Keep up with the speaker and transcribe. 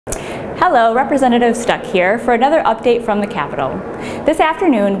Hello, Representative Stuck here for another update from the Capitol. This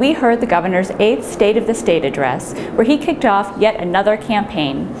afternoon, we heard the governor's 8th State of the State address, where he kicked off yet another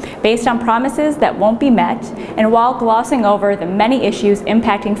campaign based on promises that won't be met, and while glossing over the many issues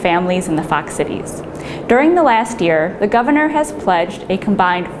impacting families in the Fox cities. During the last year, the governor has pledged a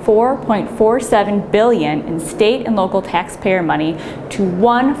combined $4.47 billion in state and local taxpayer money to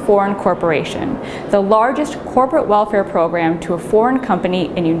one foreign corporation, the largest corporate welfare program to a foreign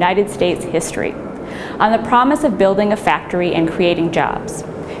company in United States history, on the promise of building a factory and creating jobs.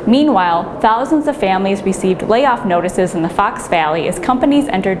 Meanwhile, thousands of families received layoff notices in the Fox Valley as companies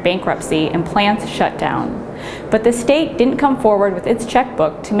entered bankruptcy and plants shut down. But the state didn't come forward with its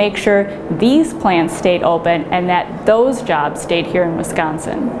checkbook to make sure these plants stayed open and that those jobs stayed here in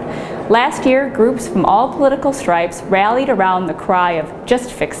Wisconsin. Last year, groups from all political stripes rallied around the cry of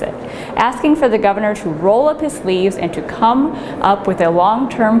 "just fix it," asking for the governor to roll up his sleeves and to come up with a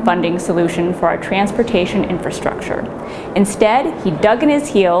long-term funding solution for our transportation infrastructure. Instead, he dug in his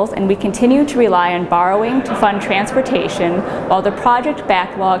heels, and we continue to rely on borrowing to fund transportation while the project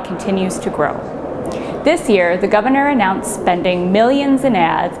backlog continues to grow. This year, the governor announced spending millions in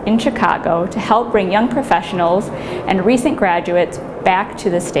ads in Chicago to help bring young professionals and recent graduates back to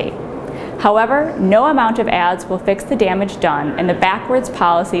the state. However, no amount of ads will fix the damage done and the backwards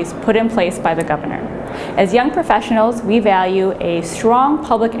policies put in place by the governor. As young professionals, we value a strong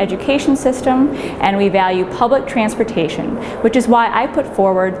public education system and we value public transportation, which is why I put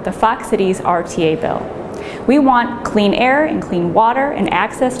forward the Fox Cities RTA bill. We want clean air and clean water and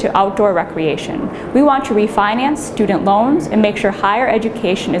access to outdoor recreation. We want to refinance student loans and make sure higher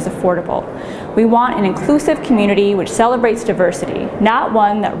education is affordable. We want an inclusive community which celebrates diversity, not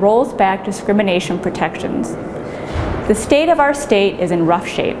one that rolls back discrimination protections. The state of our state is in rough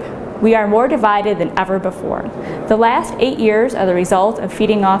shape. We are more divided than ever before. The last 8 years are the result of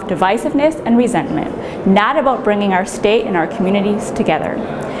feeding off divisiveness and resentment, not about bringing our state and our communities together.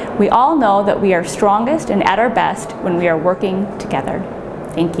 We all know that we are strongest and at our best when we are working together.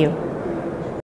 Thank you.